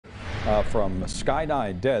from Sky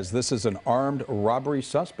 9. Des, this is an armed robbery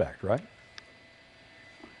suspect, right?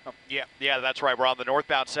 Yeah, that's right. We're on the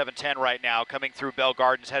northbound 710 right now, coming through Bell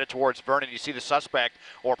Gardens, headed towards Vernon. You see the suspect,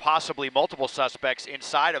 or possibly multiple suspects,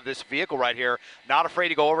 inside of this vehicle right here. Not afraid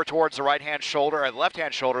to go over towards the right-hand shoulder, or the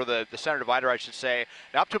left-hand shoulder, the center divider, I should say.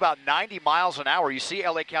 Now up to about 90 miles an hour. You see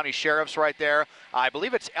LA County Sheriff's right there. I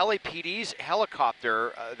believe it's LAPD's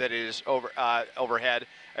helicopter that is overhead.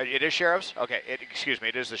 It is Sheriff's? Okay, excuse me,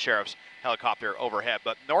 it is the Sheriff's helicopter overhead.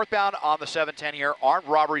 But northbound on the 710 here, armed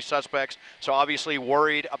robbery suspects. So obviously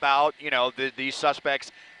worried about, these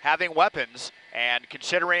suspects having weapons. And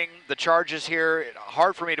considering the charges here,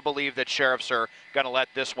 hard for me to believe that sheriffs are going to let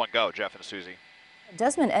this one go, Jeff and Susie.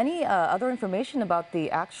 Desmond, any other information about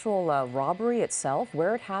the actual robbery itself,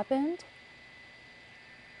 where it happened?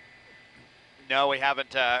 No, we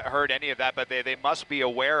haven't heard any of that, but they must be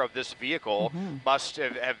aware of this vehicle.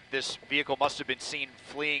 This vehicle must have been seen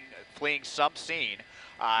fleeing some scene,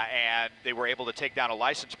 and they were able to take down a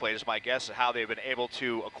license plate, is my guess, of how they've been able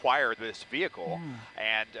to acquire this vehicle.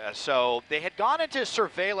 And so they had gone into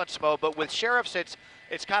surveillance mode, but with sheriffs,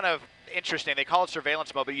 it's kind of interesting. They call it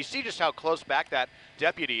surveillance mode, but you see just how close back that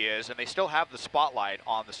deputy is, and they still have the spotlight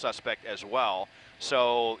on the suspect as well.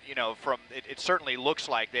 So, it certainly looks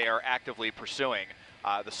like they are actively pursuing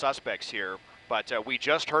the suspects here. But we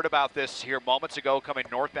just heard about this here moments ago, coming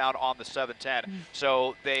northbound on the 710.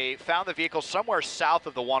 So they found the vehicle somewhere south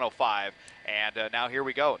of the 105. And now here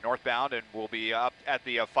we go, northbound, and we'll be up at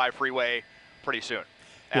the 5 freeway pretty soon.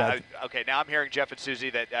 Okay, now I'm hearing Jeff and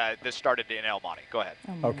Susie that this started in El Monte. Go ahead.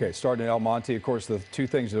 Okay, starting in El Monte. Of course, the two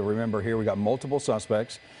things to remember here, we got multiple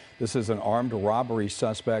suspects. This is an armed robbery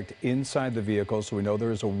suspect inside the vehicle, so we know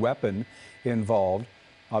there is a weapon involved.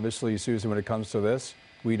 Obviously, Susie, when it comes to this,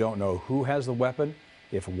 we don't know who has the weapon,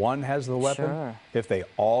 if one has the weapon, if they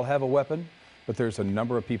all have a weapon, but there's a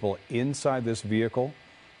number of people inside this vehicle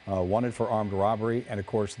wanted for armed robbery, and of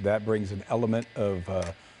course, that brings an element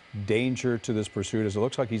of danger to this pursuit, as it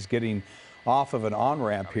looks like he's getting off of an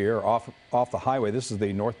on-ramp here, off the highway. This is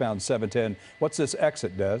the northbound 710. What's this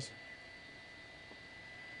exit, Des?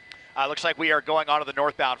 Looks like we are going onto the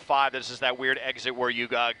northbound 5. This is that weird exit where you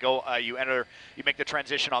you make the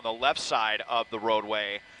transition on the left side of the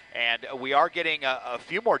roadway. And we are getting a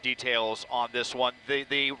few more details on this one.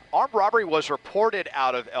 The armed robbery was reported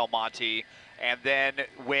out of El Monte, and then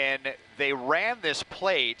when they ran this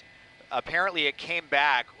plate, apparently it came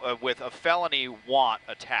back with a felony want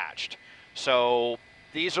attached. So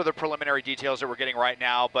these are the preliminary details that we're getting right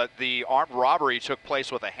now, but the armed robbery took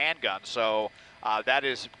place with a handgun. So that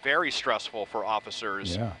is very stressful for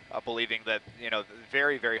officers, believing that,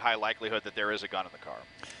 very, very high likelihood that there is a gun in the car.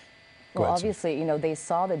 Well, obviously, they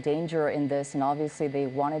saw the danger in this, and obviously they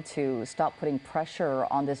wanted to stop putting pressure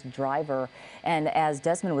on this driver. And as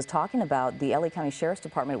Desmond was talking about, the LA County Sheriff's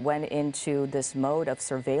Department went into this mode of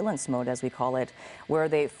surveillance mode, as we call it, where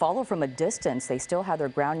they follow from a distance. They still have their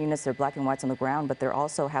ground units, their black and whites on the ground, but they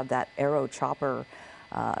also have that aero chopper,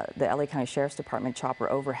 the LA County Sheriff's Department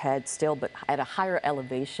chopper overhead still, but at a higher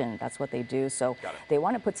elevation. That's what they do. So they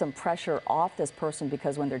want to put some pressure off this person,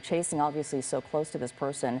 because when they're chasing obviously so close to this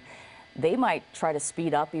person, they might try to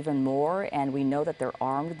speed up even more, and we know that they're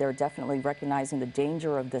armed. They're definitely recognizing the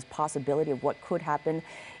danger of this possibility of what could happen.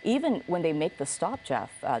 Even when they make the stop,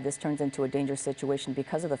 Jeff, this turns into a dangerous situation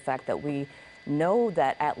because of the fact that we know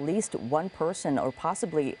that at least one person, or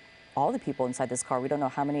possibly all the people inside this car, we don't know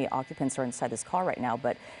how many occupants are inside this car right now,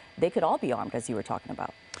 but they could all be armed, as you were talking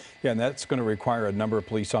about. Yeah, and that's going to require a number of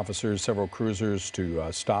police officers, several cruisers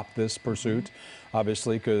to stop this pursuit,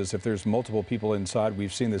 obviously, because if there's multiple people inside,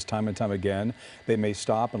 we've seen this time and time again, they may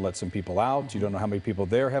stop and let some people out. You don't know how many people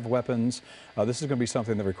there have weapons. This is going to be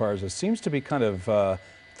something that requires, it seems to be kind of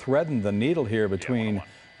threading the needle here between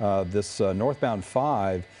this northbound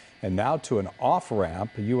 5 and now to an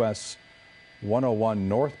off-ramp, US 101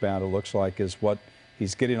 northbound, it looks like, is what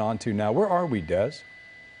he's getting onto now. Where are we, Des?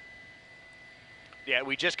 Yeah,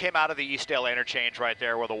 we just came out of the East LA interchange right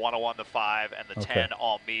there where the 101, the 5, and the 10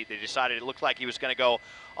 all meet. They decided it looked like he was going to go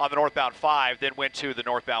on the northbound 5, then went to the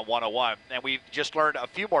northbound 101. And we've just learned a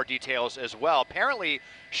few more details as well. Apparently,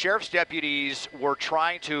 sheriff's deputies were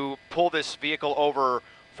trying to pull this vehicle over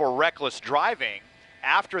for reckless driving.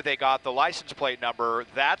 After they got the license plate number,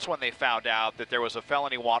 that's when they found out that there was a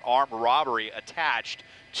felony want armed robbery attached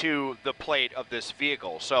to the plate of this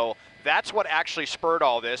vehicle. So that's what actually spurred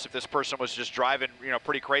all this. If this person was just driving,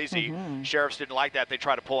 pretty crazy, sheriffs didn't like that. They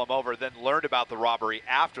tried to pull him over, then learned about the robbery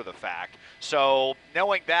after the fact. So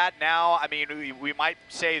knowing that now, I mean, we might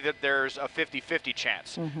say that there's a 50-50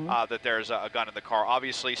 chance that there's a gun in the car.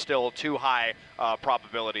 Obviously, still too high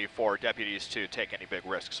probability for deputies to take any big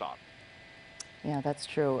risks on. Yeah, that's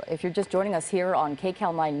true. If you're just joining us here on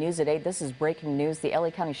KCAL 9 News at 8, this is breaking news. The LA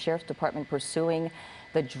County Sheriff's Department pursuing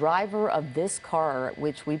the driver of this car,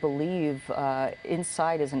 which we believe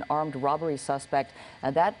inside is an armed robbery suspect.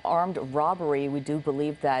 That armed robbery, we do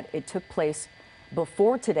believe that it took place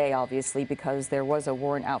before today, obviously, because there was a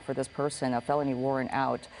warrant out for this person, a felony warrant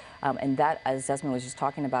out. And that, as Desmond was just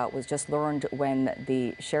talking about, was just learned when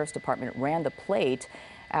the Sheriff's Department ran the plate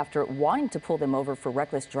after wanting to pull them over for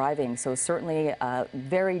reckless driving. So certainly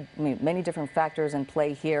many different factors in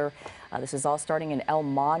play here. This is all starting in El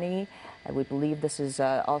Monte. We believe this is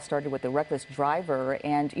all started with the reckless driver.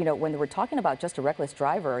 And, you know, when we're talking about just a reckless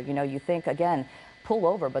driver, you know, you think, again, pull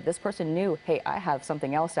over, but this person knew, hey, I have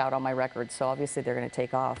something else out on my record, so obviously they're going to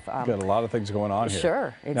take off. Got a lot of things going on here.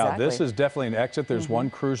 Sure, exactly. Now, this is definitely an exit. There's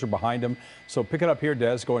one cruiser behind him. So pick it up here,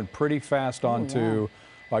 Des, going pretty fast onto,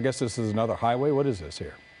 well, I guess this is another highway. What is this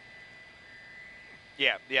here?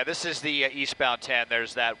 Yeah, this is the eastbound 10.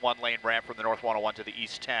 There's that one lane ramp from the north 101 to the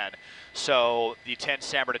east 10. So the 10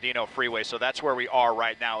 San Bernardino freeway. So that's where we are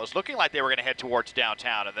right now. It was looking like they were going to head towards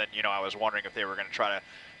downtown, and then, you know, I was wondering if they were going to try to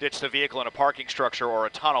ditch the vehicle in a parking structure or a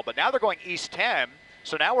tunnel. But now they're going east 10.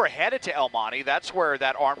 So now we're headed to El Monte. That's where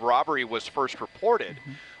that armed robbery was first reported.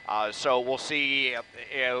 So we'll see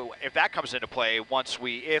if that comes into play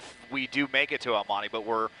if we do make it to El Monte. But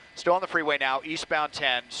we're still on the freeway now, eastbound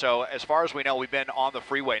 10. So as far as we know, we've been on the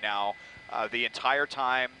freeway now the entire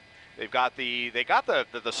time. They got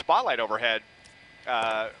the spotlight overhead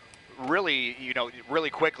really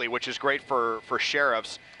quickly, which is great for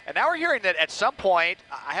sheriffs. And now we're hearing that at some point,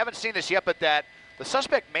 I haven't seen this yet, but that the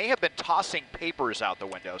suspect may have been tossing papers out the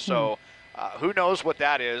window. So who knows what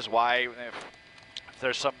that is? Why? If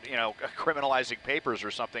there's some, you know, criminalizing papers or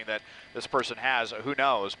something that this person has, who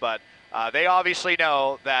knows? But they obviously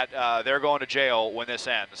know that they're going to jail when this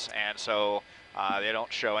ends, and so they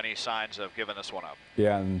don't show any signs of giving this one up.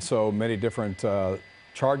 Yeah, and so many different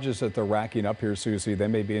charges that they're racking up here, Susie. They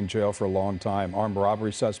may be in jail for a long time. Armed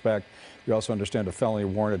robbery suspect. We also understand a felony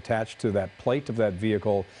warrant attached to that plate of that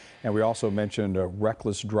vehicle. And we also mentioned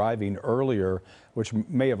reckless driving earlier, which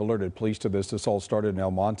may have alerted police to this. This all started in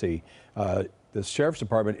El Monte. The Sheriff's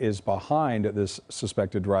Department is behind this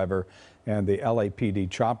suspected driver, and the LAPD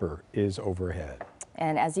chopper is overhead.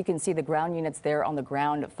 And as you can see, the ground units there on the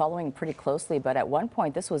ground following pretty closely. But at one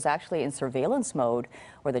point, this was actually in surveillance mode,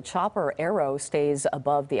 where the chopper Arrow stays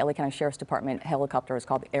above the LA County Sheriff's Department helicopter. Is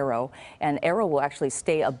called Arrow. And Arrow will actually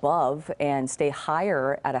stay above and stay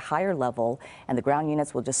higher at a higher level. And the ground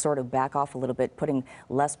units will just sort of back off a little bit, putting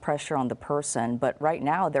less pressure on the person. But right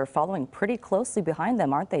now, they're following pretty closely behind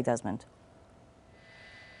them, aren't they, Desmond?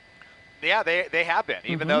 Yeah, they have been,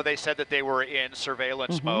 even though they said that they were in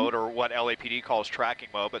surveillance mode, or what LAPD calls tracking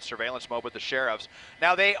mode, but surveillance mode with the sheriffs.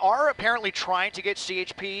 Now, they are apparently trying to get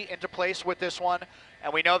CHP into place with this one,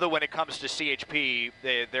 and we know that when it comes to CHP,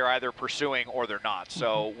 they're either pursuing or they're not.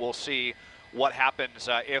 So we'll see what happens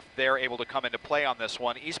if they're able to come into play on this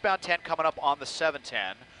one. Eastbound 10 coming up on the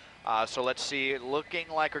 710. So let's see, looking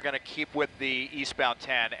like we're going to keep with the eastbound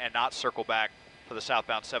 10 and not circle back for the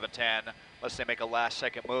southbound 710. Unless they make a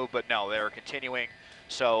last-second move, but no, they're continuing.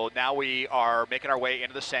 So now we are making our way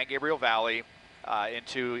into the San Gabriel Valley,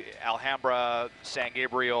 into Alhambra, San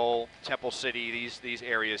Gabriel, Temple City, these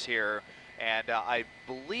areas here. And I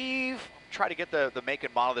believe, try to get the make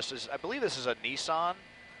and model. I believe this is a Nissan,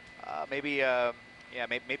 maybe a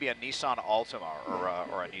Nissan Altima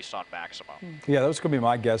or a Nissan Maxima. Yeah, that was going to be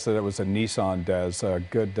my guess, that it was a Nissan, Des.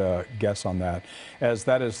 Good guess on that, as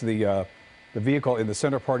that is the vehicle in the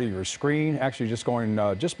center part of your screen, actually just going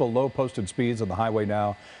just below posted speeds on the highway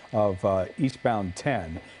now of eastbound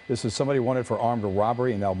 10. This is somebody wanted for armed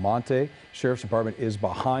robbery in El Monte. Sheriff's Department is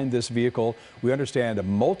behind this vehicle. We understand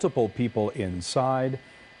multiple people inside.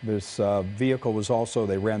 This vehicle was also,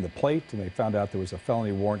 they ran the plate and they found out there was a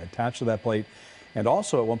felony warrant attached to that plate. And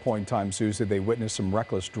also at one point in time, Susie, they witnessed some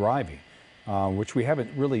reckless driving, which we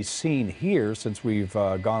haven't really seen here since we've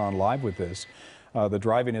gone on live with this. The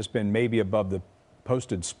driving has been maybe above the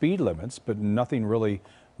posted speed limits, but nothing really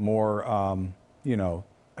more, you know,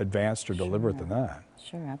 advanced or deliberate than that.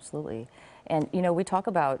 Sure, absolutely. And, you know, we talk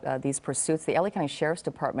about these pursuits. The LA County Sheriff's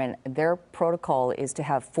Department, their protocol is to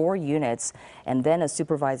have 4 units and then a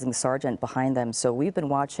supervising sergeant behind them. So we've been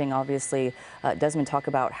watching, obviously, Desmond talk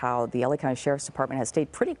about how the LA County Sheriff's Department has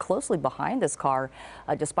stayed pretty closely behind this car,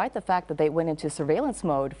 despite the fact that they went into surveillance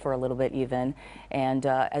mode for a little bit even. And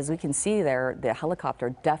as we can see there, the helicopter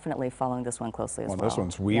definitely following this one closely as well. This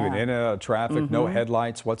one's weaving in and out of traffic, no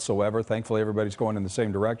headlights whatsoever. Thankfully, everybody's going in the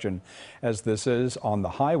same direction as this is on the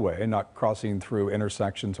highway, not crossing crossing through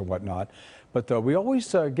intersections and whatnot. But we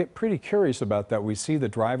always get pretty curious about that. We see the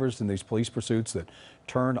drivers in these police pursuits that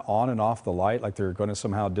turn on and off the light like they're going to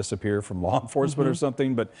somehow disappear from law enforcement or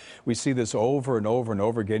something. But we see this over and over and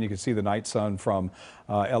over again. You can see the night sun from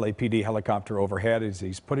LAPD helicopter overhead as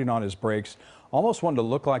he's putting on his brakes. Almost wanted to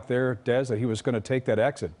look like there, Des, that he was going to take that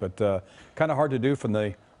exit, but kind of hard to do from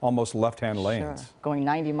the almost left-hand lanes. Sure. Going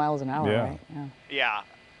 90 miles an hour, Yeah. right?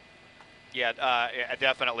 Yeah,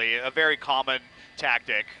 definitely. A very common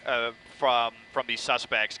tactic from these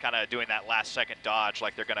suspects, kind of doing that last-second dodge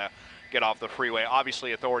like they're going to get off the freeway.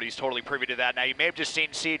 Obviously, authorities totally privy to that. Now, you may have just seen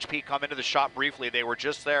CHP come into the shop briefly. They were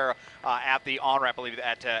just there at the on-ramp, I believe,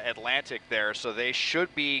 at Atlantic there, so they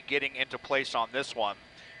should be getting into place on this one.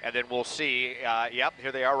 And then we'll see, yep,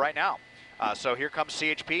 here they are right now. So here comes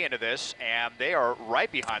CHP into this, and they are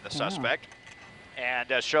right behind the suspect.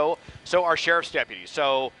 And so are sheriff's deputies.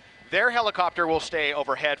 So their helicopter will stay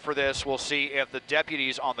overhead for this. We'll see if the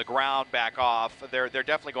deputies on the ground back off. They're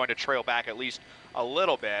definitely going to trail back at least a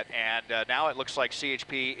little bit. And now it looks like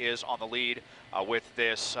CHP is on the lead with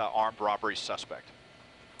this armed robbery suspect.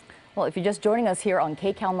 Well, if you're just joining us here on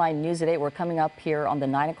KCAL 9 News Today, we're coming up here on the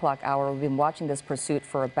 9 o'clock hour. We've been watching this pursuit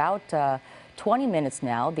for about 20 minutes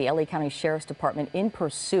now. The LA County Sheriff's Department in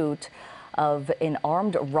pursuit of an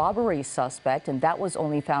armed robbery suspect, and that was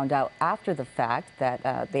only found out after the fact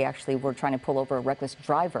that they actually were trying to pull over a reckless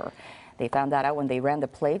driver. They found that out when they ran the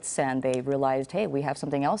plates and they realized, hey, we have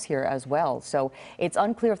something else here as well. So it's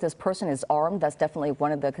unclear if this person is armed. That's definitely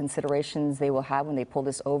one of the considerations they will have when they pull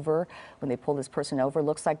this over, when they pull this person over.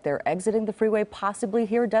 Looks like they're exiting the freeway possibly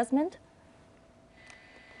here, Desmond?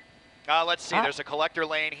 Let's see, there's a collector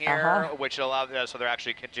lane here, which allows, so they're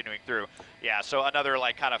actually continuing through. Yeah, so another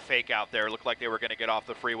like kind of fake out there. Looked like they were going to get off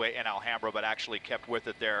the freeway in Alhambra, but actually kept with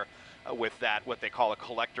it there with that, what they call a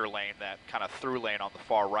collector lane, that kind of through lane on the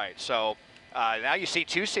far right. So now you see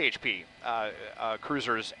two CHP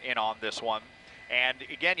cruisers in on this one. And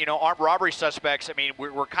again, you know, armed robbery suspects, I mean,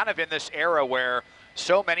 we're kind of in this era where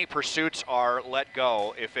so many pursuits are let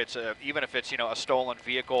go, if it's even if it's, you know, a stolen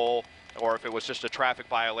vehicle, or if it was just a traffic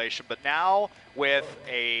violation. But now with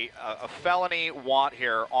a felony want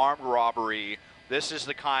here, armed robbery, this is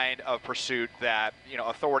the kind of pursuit that, you know,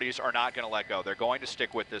 authorities are not going to let go. They're going to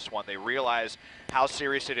stick with this one. They realize how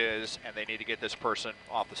serious it is, and they need to get this person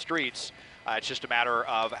off the streets. It's just a matter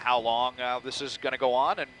of how long this is going to go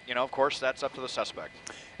on, and, you know, of course, that's up to the suspect.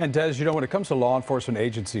 And Des, you know, when it comes to law enforcement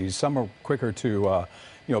agencies, some are quicker to,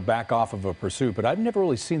 you know, back off of a pursuit, but I've never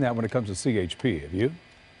really seen that when it comes to CHP. Have you?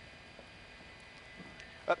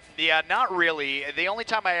 Yeah, not really. The only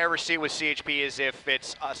time I ever see it with CHP is if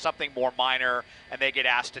it's something more minor and they get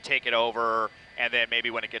asked to take it over, and then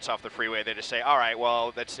maybe when it gets off the freeway, they just say, all right,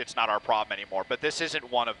 well, it's not our problem anymore. But this isn't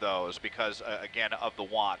one of those because, again, of the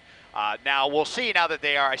want. Now, we'll see now that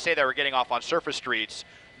I say they were getting off on surface streets,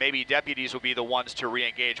 maybe deputies will be the ones to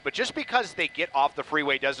re-engage. But just because they get off the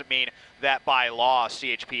freeway doesn't mean that by law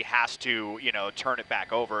CHP has to, you know, turn it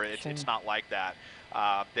back over. It's not like that.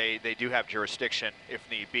 They do have jurisdiction if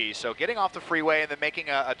need be. So getting off the freeway and then making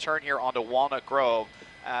a turn here onto Walnut Grove.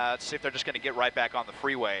 Let's see if they're just going to get right back on the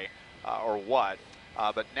freeway or what.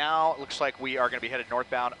 But now it looks like we are going to be headed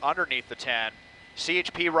northbound underneath the 10.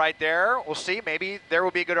 CHP right there. We'll see. Maybe there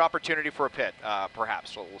will be a good opportunity for a pit,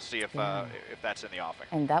 perhaps. So we'll see if that's in the offing.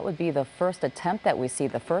 And that would be the first attempt that we see,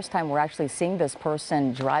 the first time we're actually seeing this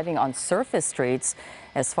person driving on surface streets.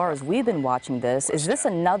 As far as we've been watching this, is this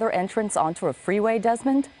another entrance onto a freeway,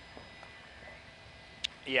 Desmond?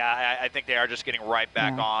 Yeah, I think they are just getting right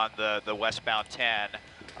back on the westbound 10,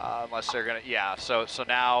 unless they're going to, yeah. So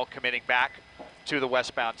now committing back to the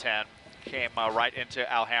westbound 10, came right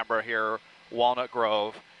into Alhambra here, Walnut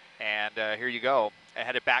Grove, and here you go,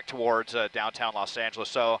 headed back towards downtown Los Angeles.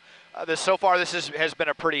 So so far this has been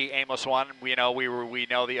a pretty aimless one. We know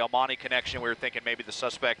the El Monte connection. We were thinking maybe the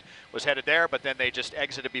suspect was headed there, but then they just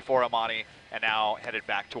exited before El Monte and now headed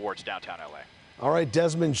back towards downtown LA. All right,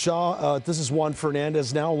 Desmond Shaw, this is Juan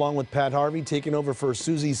Fernandez now, along with Pat Harvey, taking over for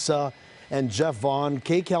Susie Suh and Jeff Vaughn.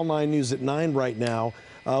 KCAL 9 News at 9 right now.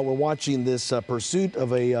 We're watching this pursuit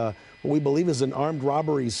of what we believe is an armed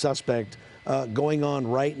robbery suspect going on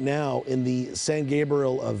right now in the San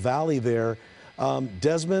Gabriel Valley there.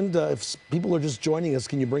 Desmond, if people are just joining us,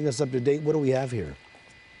 can you bring us up to date? What do we have here?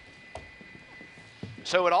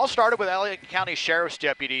 So it all started with LA County Sheriff's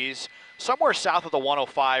deputies somewhere south of the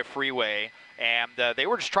 105 freeway, and they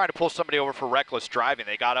were just trying to pull somebody over for reckless driving.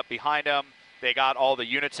 They got up behind them. They got all the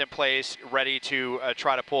units in place ready to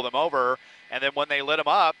try to pull them over. And then when they lit them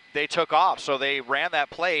up, they took off. So they ran that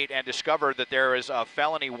plate and discovered that there is a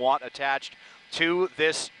felony want attached to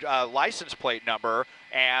this license plate number.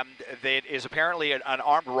 and it is apparently an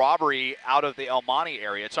armed robbery out of the El Monte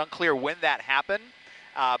area. It's unclear when that happened,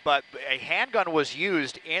 but a handgun was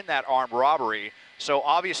used in that armed robbery. So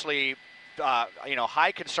obviously,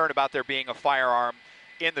 high concern about there being a firearm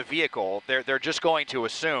in the vehicle. They're just going to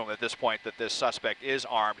assume at this point that this suspect is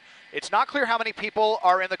armed. It's not clear how many people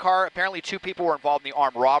are in the car. Apparently 2 people were involved in the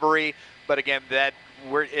armed robbery, but again,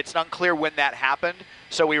 it's unclear when that happened.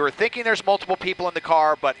 So we were thinking there's multiple people in the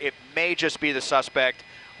car, but it may just be the suspect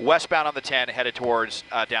westbound on the 10 headed towards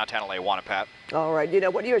downtown LA. Juan and Pat. All right. You know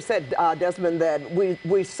what you had said, Desmond, that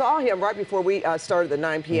we saw him right before we started the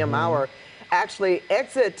 9 p.m. hour actually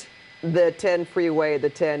exit the 10 freeway, the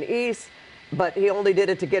 10 east, but he only did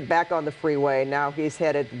it to get back on the freeway. Now he's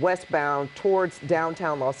headed westbound towards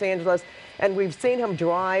downtown Los Angeles, and we've seen him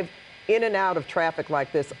drive in and out of traffic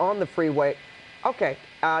like this on the freeway. Okay,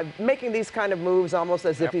 making these kind of moves almost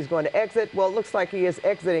as if he's going to exit. Well, it looks like he is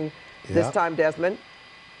exiting this time, Desmond.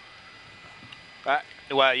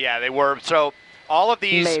 Well, yeah, they were. So all of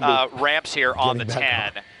these ramps here on the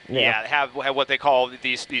 10 have what they call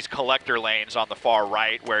these collector lanes on the far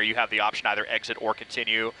right, where you have the option either exit or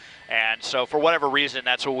continue. And so for whatever reason,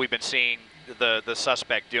 that's what we've been seeing the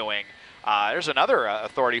suspect doing. There's another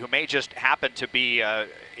authority who may just happen to be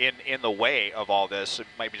in the way of all this. It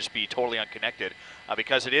might just be totally unconnected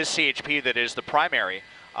because it is CHP that is the primary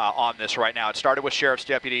on this right now. It started with sheriff's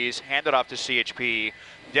deputies, handed off to CHP.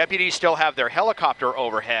 Deputies still have their helicopter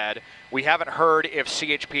overhead. We haven't heard if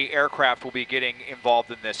CHP aircraft will be getting involved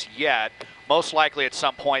in this yet. Most likely at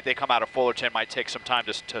some point they come out of Fullerton. Might take some time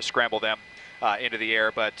to scramble them into the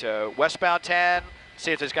air. But westbound 10,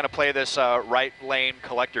 see if it's going to play this right lane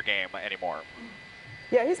collector game anymore.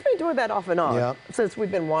 Yeah, he's been doing that off and on since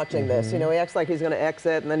we've been watching this. You know, he acts like he's going to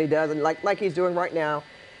exit, and then he doesn't, like he's doing right now,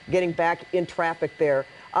 getting back in traffic there.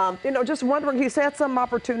 You know, just wondering, he's had some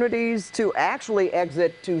opportunities to actually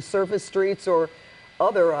exit to surface streets or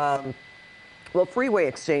other, freeway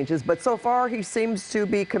exchanges, but so far he seems to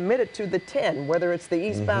be committed to the 10, whether it's the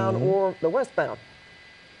eastbound or the westbound.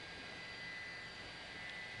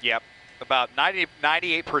 Yep. About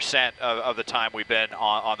 98% of the time we've been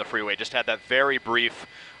on the freeway. Just had that very brief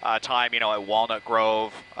time, you know, at Walnut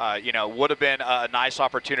Grove. You know, would have been a nice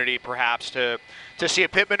opportunity perhaps to see a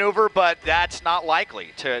pit maneuver, but that's not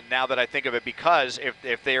likely to, now that I think of it, because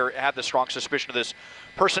if they have the strong suspicion of this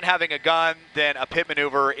person having a gun, then a pit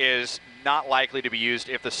maneuver is not likely to be used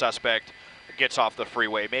if the suspect gets off the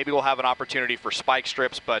freeway. Maybe we'll have an opportunity for spike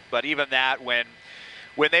strips, but even that, when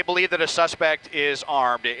they believe that a suspect is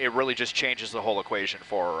armed, it really just changes the whole equation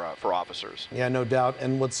for officers. Yeah, no doubt.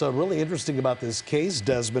 And what's really interesting about this case,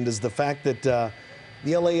 Desmond, is the fact that the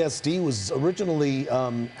LASD was originally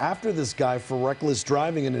after this guy for reckless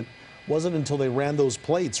driving, and it wasn't until they ran those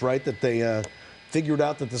plates, right, that they figured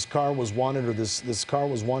out that this car was wanted, or this car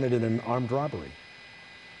was wanted in an armed robbery.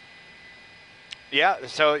 Yeah,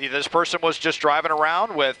 so this person was just driving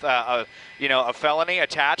around with a felony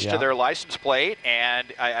attached to their license plate,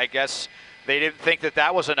 and I guess they didn't think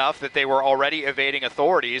that was enough, that they were already evading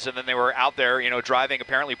authorities, and then they were out there, driving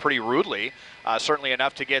apparently pretty rudely, certainly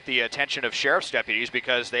enough to get the attention of sheriff's deputies,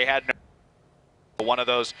 because they had one of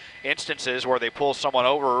those instances where they pull someone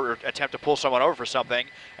over or attempt to pull someone over for something,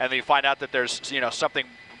 and then you find out that there's something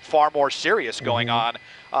far more serious going on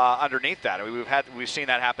underneath that. I mean, we've seen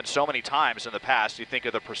that happen so many times in the past. You think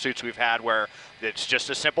of the pursuits we've had where it's just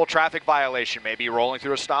a simple traffic violation, maybe rolling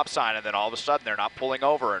through a stop sign, and then all of a sudden they're not pulling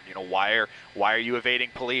over, and why are you evading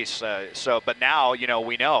police? But now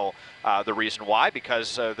we know the reason why,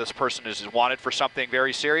 because this person is wanted for something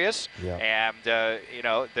very serious, and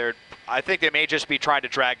I think they may just be trying to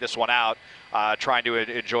drag this one out. Trying to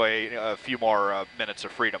enjoy a few more minutes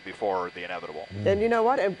of freedom before the inevitable. And you know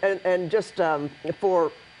what? And just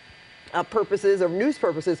for purposes, or news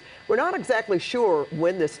purposes, we're not exactly sure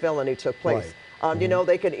when this felony took place. Right.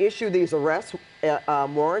 They can issue these arrest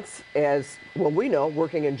warrants, as well, we know,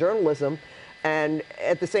 working in journalism, and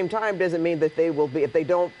at the same time doesn't mean that they will be, if they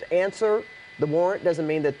don't answer the warrant, doesn't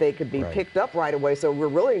mean that they could be picked up right away. So we're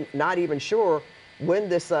really not even sure when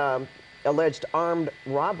this alleged armed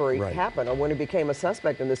robbery happened, or when he became a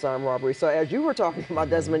suspect in this armed robbery. So as you were talking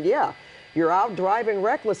about, Desmond, you're out driving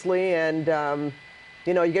recklessly, and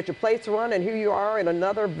you get your plates run, and here you are in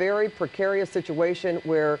another very precarious situation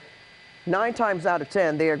where 9 times out of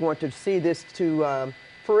 10 they are going to see this to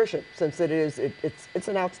fruition, since it's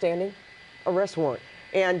an outstanding arrest warrant.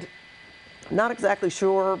 And not exactly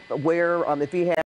sure where, if he had